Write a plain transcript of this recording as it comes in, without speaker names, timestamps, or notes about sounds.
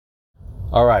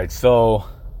All right, so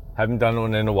haven't done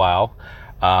one in a while.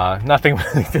 Nothing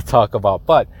really to talk about,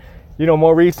 but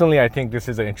more recently, I think this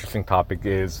is an interesting topic: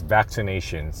 is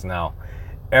vaccinations. Now,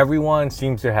 everyone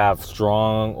seems to have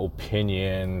strong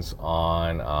opinions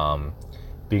on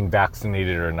being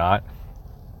vaccinated or not.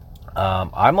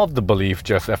 I'm of the belief,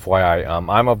 just FYI,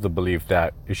 I'm of the belief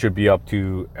that it should be up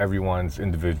to everyone's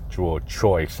individual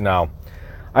choice. Now,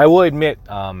 I will admit,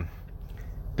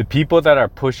 the people that are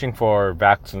pushing for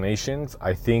vaccinations,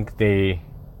 I think they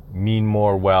mean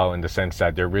more well in the sense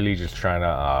that they're really just trying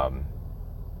to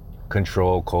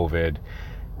control COVID,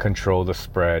 control the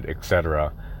spread,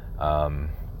 etc.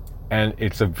 And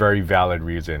it's a very valid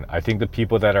reason. I think the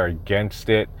people that are against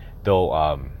it,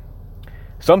 though,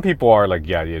 some people are like,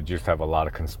 yeah, you just have a lot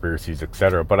of conspiracies,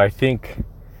 etc. But I think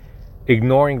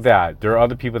ignoring that, there are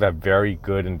other people that have very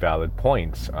good and valid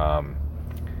points.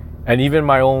 And even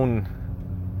my own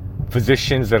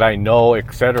physicians that I know,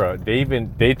 etc.,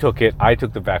 they took it. I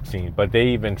took the vaccine, but they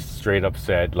even straight up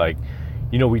said, like,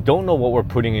 we don't know what we're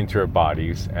putting into our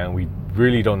bodies, and we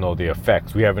really don't know the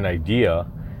effects. We have an idea,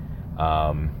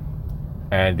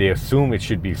 and they assume it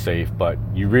should be safe, but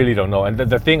you really don't know. And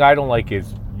the thing I don't like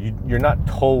is you're not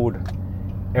told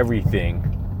everything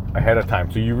ahead of time,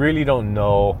 so you really don't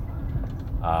know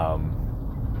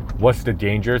what's the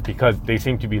dangers, because they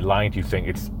seem to be lying to you, saying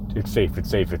it's safe,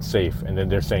 and then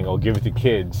they're saying, oh, give it to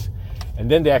kids,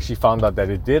 and then they actually found out that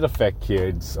it did affect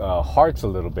kids' hearts a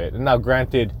little bit. And now,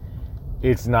 granted,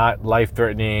 it's not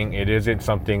life-threatening. It isn't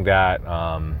something that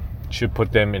should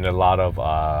put them in a lot of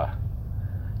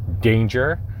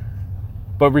danger.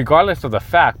 But regardless of the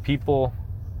fact, people,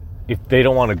 if they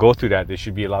don't want to go through that, they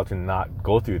should be allowed to not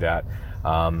go through that.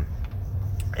 And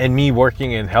me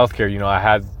working in healthcare, I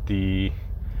had the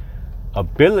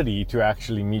ability to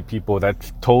actually meet people that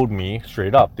told me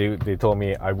straight up. They told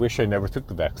me, I wish I never took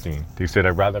the vaccine. They said,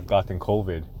 I'd rather have gotten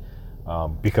COVID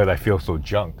because I feel so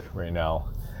junk right now.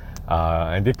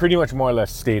 And they pretty much more or less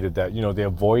stated that, they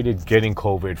avoided getting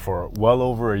COVID for well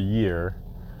over a year.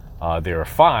 They were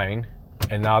fine,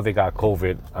 and now they got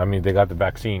COVID. I mean, they got the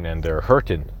vaccine and they're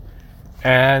hurting.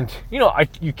 And,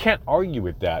 you can't argue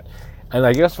with that. And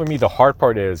I guess for me, the hard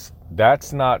part is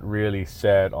that's not really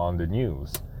said on the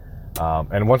news.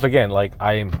 And once again, like,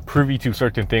 I am privy to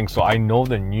certain things, so I know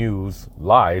the news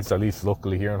lies, at least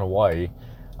locally here in Hawaii,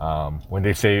 when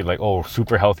they say, like, oh,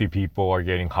 super healthy people are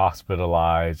getting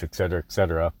hospitalized,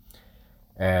 etc.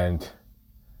 And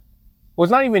well,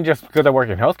 it's not even just because I work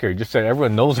in healthcare. You just said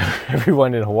everyone knows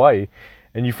everyone in Hawaii,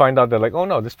 and you find out that, like, oh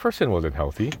no, this person wasn't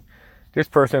healthy. This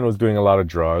person was doing a lot of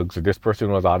drugs, or this person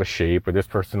was out of shape, or this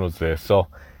person was this. So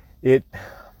it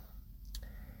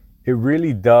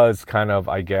really does kind of,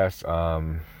 I guess,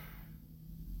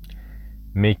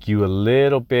 make you a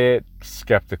little bit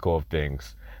skeptical of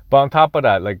things. But on top of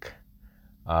that, like,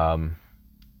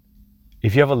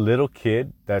 if you have a little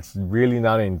kid that's really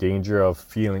not in danger of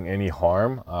feeling any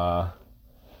harm, I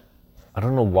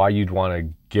don't know why you'd want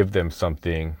to give them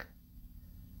something,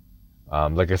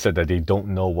 like I said, that they don't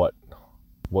know what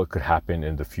could happen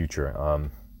in the future.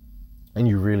 And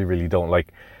you really, really don't.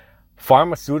 Like,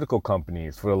 pharmaceutical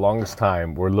companies for the longest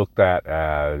time were looked at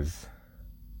as,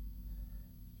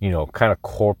 kind of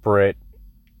corporate,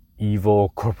 evil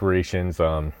corporations,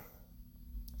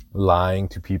 lying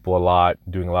to people a lot,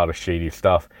 doing a lot of shady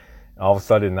stuff. All of a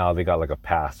sudden now they got like a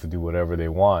pass to do whatever they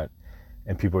want,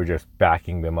 and people are just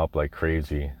backing them up like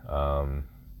crazy.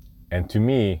 And to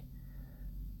me,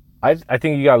 I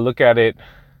think you gotta look at it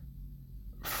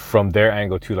from their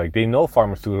angle too. Like, they know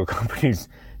pharmaceutical companies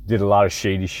did a lot of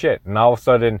shady shit, and all of a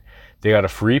sudden they got a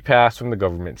free pass from the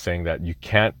government saying that you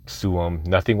can't sue them,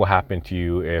 nothing will happen to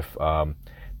you if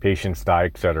patients die,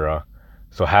 etc.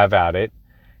 So have at it.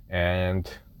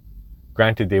 And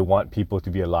granted, they want people to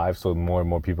be alive so more and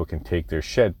more people can take their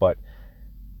shit, but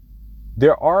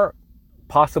there are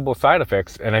possible side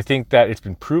effects, and I think that it's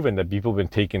been proven that people have been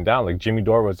taken down. Like, Jimmy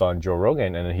Dore was on Joe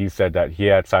Rogan, and he said that he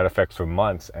had side effects for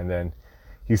months, and then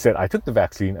he said, I took the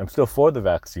vaccine, I'm still for the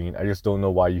vaccine, I just don't know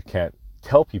why you can't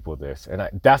tell people this. And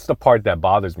that's the part that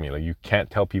bothers me. Like, you can't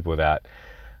tell people that.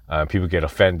 People get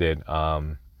offended,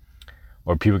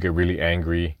 or people get really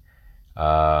angry.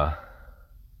 I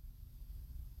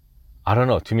don't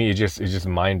know. To me, it's just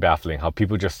mind baffling how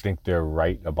people just think they're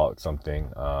right about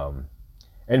something.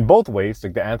 And both ways,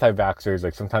 like the anti-vaxxers,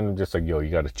 like sometimes I'm just like, yo,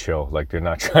 you gotta chill. Like, they're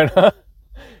not trying to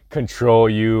control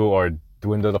you or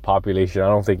dwindle the population. I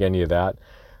don't think any of that.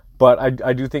 But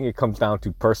I do think it comes down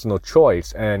to personal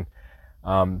choice. And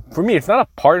for me, it's not a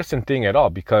partisan thing at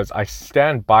all, because I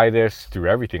stand by this through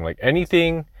everything. Like,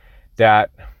 anything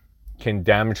that can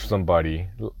damage somebody,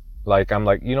 Like, I'm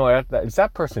like, it's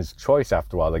that person's choice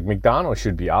after a while. Like, McDonald's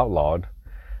should be outlawed.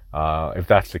 If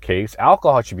that's the case,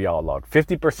 alcohol should be outlawed.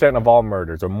 50% of all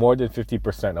murders, or more than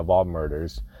 50% of all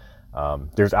murders,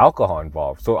 there's alcohol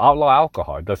involved. So outlaw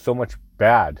alcohol. It does so much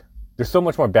bad. There's so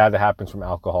much more bad that happens from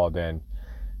alcohol than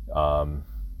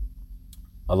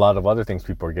a lot of other things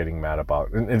people are getting mad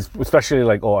about. And especially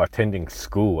like, attending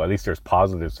school. At least there's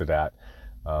positives to that.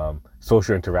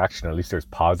 Social interaction. At least there's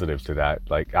positives to that.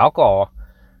 Like, alcohol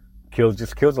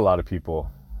just kills a lot of people.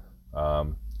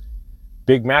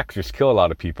 Big Macs just kill a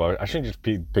lot of people. I shouldn't just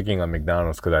be picking on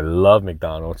McDonald's because I love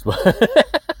McDonald's, but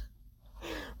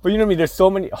you know what I mean? There's so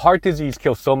many. Heart disease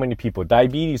kills so many people.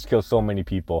 Diabetes kills so many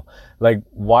people. Like,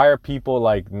 why are people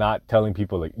like not telling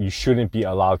people like you shouldn't be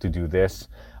allowed to do this?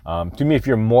 To me, if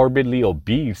you're morbidly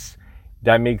obese,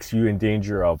 that makes you in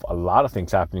danger of a lot of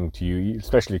things happening to you,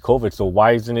 especially COVID. So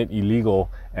why isn't it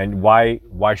illegal? And why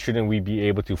shouldn't we be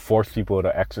able to force people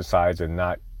to exercise and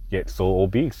not get so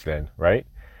obese then, right?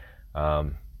 I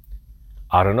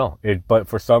don't know. But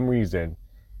for some reason,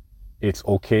 it's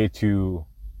okay to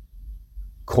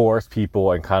coerce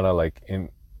people and kind of like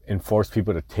enforce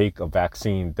people to take a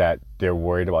vaccine that they're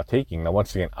worried about taking. Now,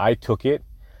 once again, I took it.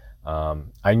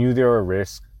 I knew there were a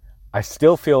risk. I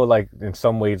still feel like in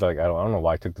some ways, like, I don't know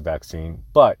why I took the vaccine,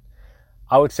 but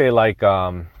I would say like,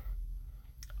 I'm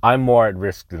more at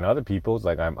risk than other people.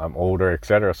 Like, I'm older,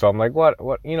 etc. So I'm like, what,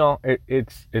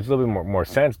 it's a little bit more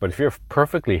sense. But if you're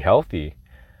perfectly healthy,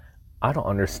 I don't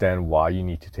understand why you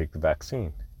need to take the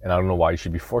vaccine. And I don't know why you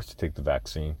should be forced to take the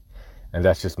vaccine. And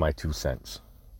that's just my 2 cents.